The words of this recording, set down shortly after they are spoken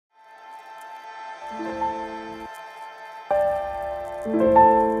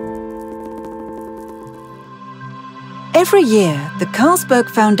Every year, the Carlsberg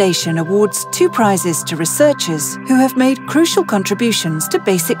Foundation awards 2 prizes to researchers who have made crucial contributions to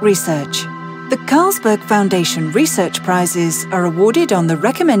basic research. The Carlsberg Foundation Research Prizes are awarded on the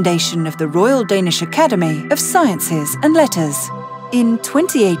recommendation of the Royal Danish Academy of Sciences and Letters. In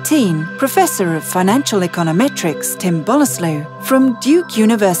 2018, Professor of Financial Econometrics Tim Bollerslev from Duke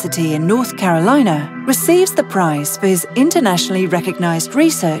University in North Carolina receives the prize for his internationally recognized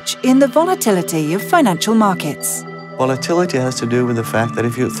research in the volatility of financial markets. Volatility has to do with the fact that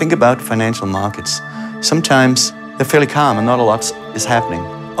if you think about financial markets, sometimes they're fairly calm and not a lot is happening.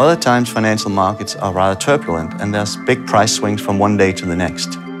 Other times financial markets are rather turbulent and there's big price swings from one day to the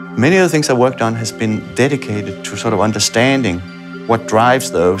next. Many of the things I worked on has been dedicated to sort of understanding what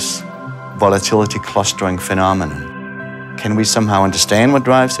drives those volatility clustering phenomenon. Can we somehow understand what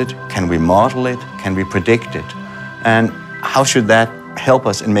drives it? Can we model it? Can we predict it? And how should that help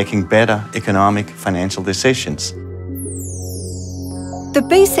us in making better economic financial decisions? The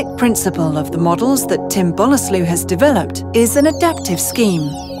basic principle of the models that Tim Bollerslev has developed is an adaptive scheme.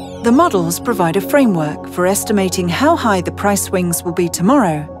 The models provide a framework for estimating how high the price swings will be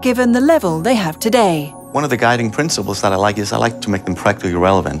tomorrow, given the level they have today. One of the guiding principles that I like is I like to make them practically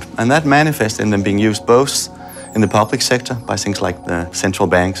relevant. And that manifests in them being used both in the public sector by things like the central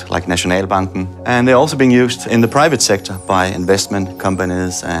banks, like Nationalbanken, and they're also being used in the private sector by investment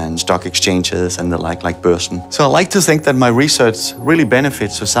companies and stock exchanges and the like Börsen. So I like to think that my research really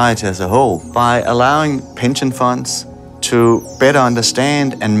benefits society as a whole by allowing pension funds to better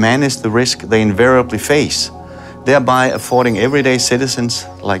understand and manage the risk they invariably face, thereby affording everyday citizens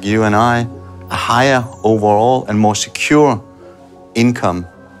like you and I a higher overall and more secure income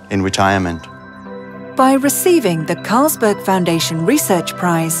in retirement. By receiving the Carlsberg Foundation Research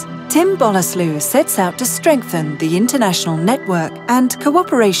Prize, Tim Bollerslev sets out to strengthen the international network and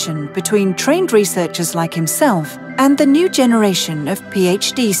cooperation between trained researchers like himself and the new generation of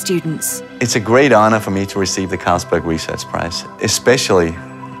PhD students. It's a great honor for me to receive the Carlsberg Research Prize, especially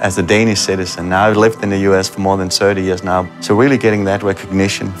as a Danish citizen. Now I've lived in the US for more than 30 years now, so really getting that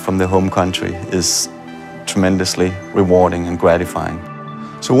recognition from the home country is tremendously rewarding and gratifying.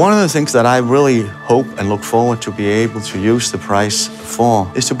 So one of the things that I really hope and look forward to be able to use the prize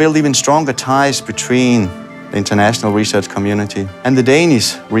for is to build even stronger ties between the international research community and the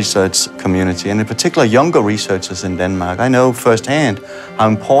Danish research community, and in particular younger researchers in Denmark. I know firsthand how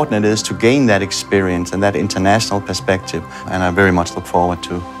important it is to gain that experience and that international perspective, and I very much look forward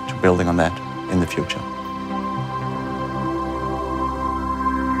to building on that in the future.